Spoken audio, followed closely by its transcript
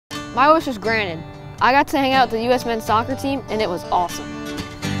My wish was granted. I got to hang out with the U.S. men's soccer team, and it was awesome.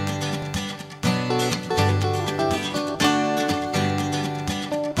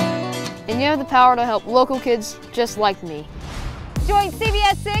 And you have the power to help local kids just like me. Join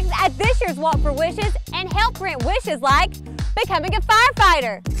CBS 6 at this year's Walk for Wishes and help grant wishes like becoming a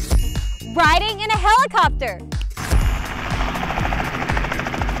firefighter, riding in a helicopter,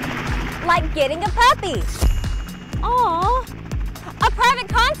 like getting a puppy, aww, a private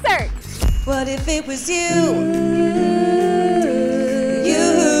concert. What if it was you?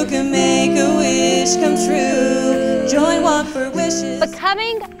 You who can make a wish come true. Join Walk for Wishes.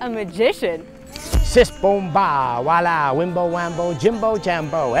 Becoming a magician. Sis boom ba, voila, wimbo wambo, jimbo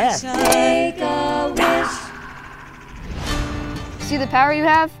jambo, eh? Take a wish. See the power you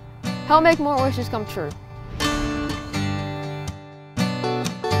have? Help make more wishes come true.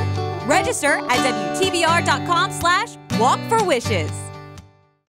 Register at WTBR.com/walkforwishes.